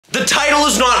The title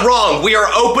is not wrong. We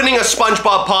are opening a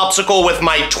Spongebob Popsicle with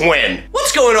my twin.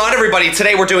 What's going on, everybody?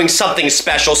 Today we're doing something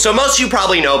special. So most of you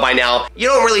probably know by now, you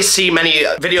don't really see many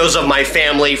videos of my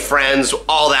family, friends,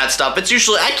 all that stuff. It's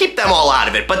usually, I keep them all out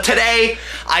of it. But today,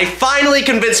 I finally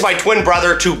convinced my twin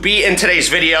brother to be in today's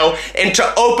video and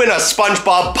to open a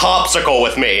Spongebob Popsicle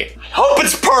with me. I hope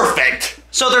it's perfect.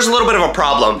 So there's a little bit of a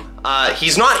problem.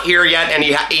 He's not here yet, and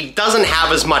he doesn't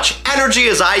have as much energy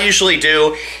as I usually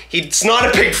do. He's not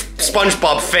a big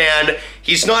SpongeBob fan.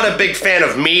 He's not a big fan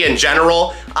of me in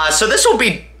general. So this will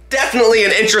be definitely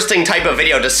an interesting type of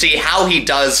video to see how he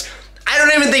does. I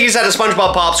don't even think he's had a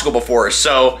SpongeBob Popsicle before,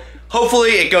 so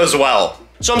hopefully it goes well.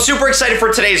 So I'm super excited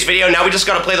for today's video. Now we just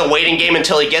gotta play the waiting game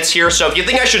until he gets here. So if you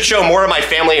think I should show more of my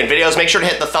family in videos, make sure to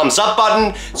hit the thumbs up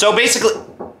button. So basically,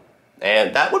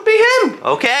 and that would be him.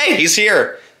 Okay, he's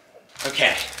here.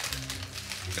 Okay.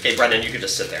 Okay, Brendan, you can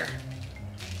just sit there.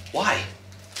 Why?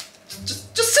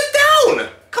 Just sit down.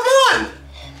 Come on.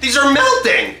 These are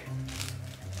melting.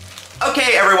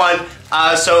 Okay, everyone.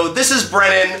 So this is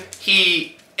Brennan.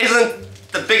 He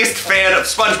isn't the biggest fan of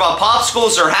SpongeBob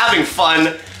Popsicles or having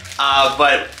fun,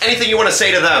 but anything you want to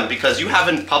say to them, because you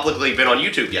haven't publicly been on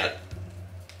YouTube yet.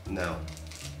 No.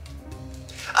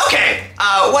 Okay,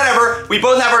 whatever. We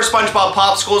both have our SpongeBob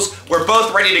Popsicles. We're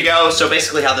both ready to go. So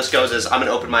basically how this goes is I'm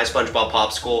gonna open my SpongeBob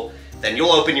Popsicle, then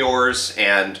you'll open yours,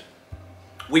 and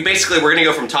we're gonna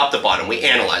go from top to bottom. We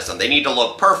analyze them. They need to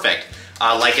look perfect,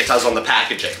 like it does on the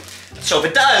packaging. So if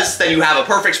it does, then you have a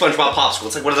perfect SpongeBob Popsicle.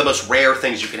 It's like one of the most rare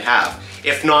things you can have.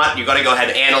 If not, you gotta go ahead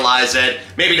and analyze it.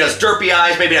 Maybe it has derpy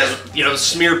eyes, maybe it has, you know,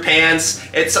 smeared pants.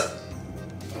 It's so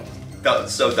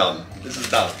dumb. This is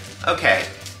dumb. Okay.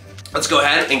 Let's go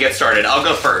ahead and get started. I'll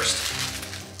go first.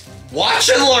 Watch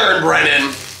and learn,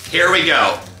 Brennan. Here we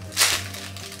go.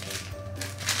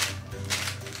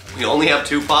 We only have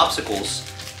 2 popsicles.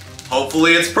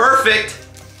 Hopefully it's perfect.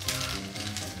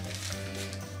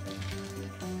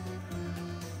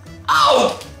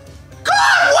 Oh!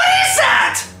 God, what is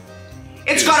that?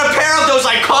 It's got a pair of those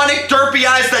iconic derpy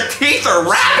eyes. The teeth are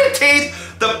rabbit teeth.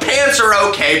 The pants are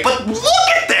okay, but look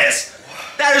at this.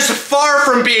 That is far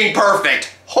from being perfect.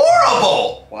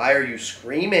 Horrible! Why are you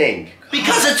screaming?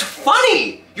 Because it's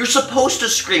funny! You're supposed to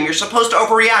scream, you're supposed to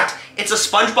overreact. It's a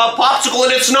SpongeBob Popsicle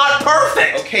and it's not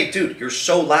perfect! Okay, dude, you're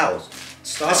so loud.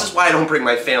 Stop. This is why I don't bring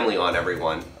my family on,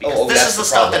 everyone. Because this is the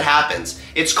stuff that happens.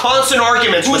 It's constant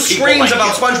arguments with people like you. Who screams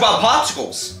about SpongeBob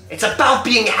Popsicles? It's about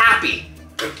being happy.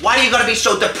 Why do you gotta be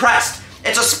so depressed?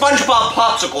 It's a SpongeBob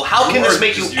Popsicle. How can this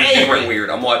make you angry? You're weird.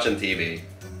 I'm watching TV.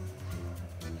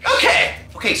 Okay.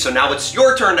 Okay, so now it's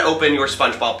your turn to open your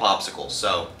SpongeBob Popsicle,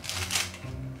 so...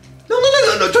 No,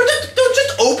 don't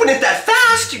just open it that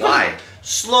fast! Why?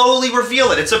 Slowly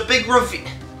reveal it. It's a big reveal.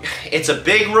 It's a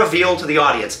big reveal to the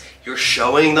audience. You're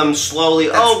showing them slowly.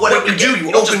 That's what you do.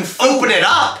 You open it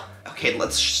up. Okay,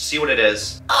 let's see what it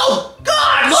is. Oh,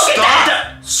 God! Look at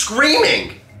that!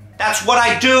 Screaming! That's what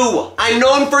I do! I'm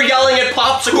known for yelling at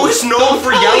popsicles. Who is known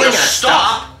for yelling at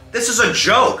stuff? This is a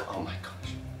joke. Oh my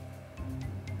gosh.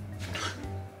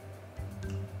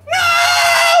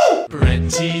 No!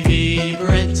 Brent TV.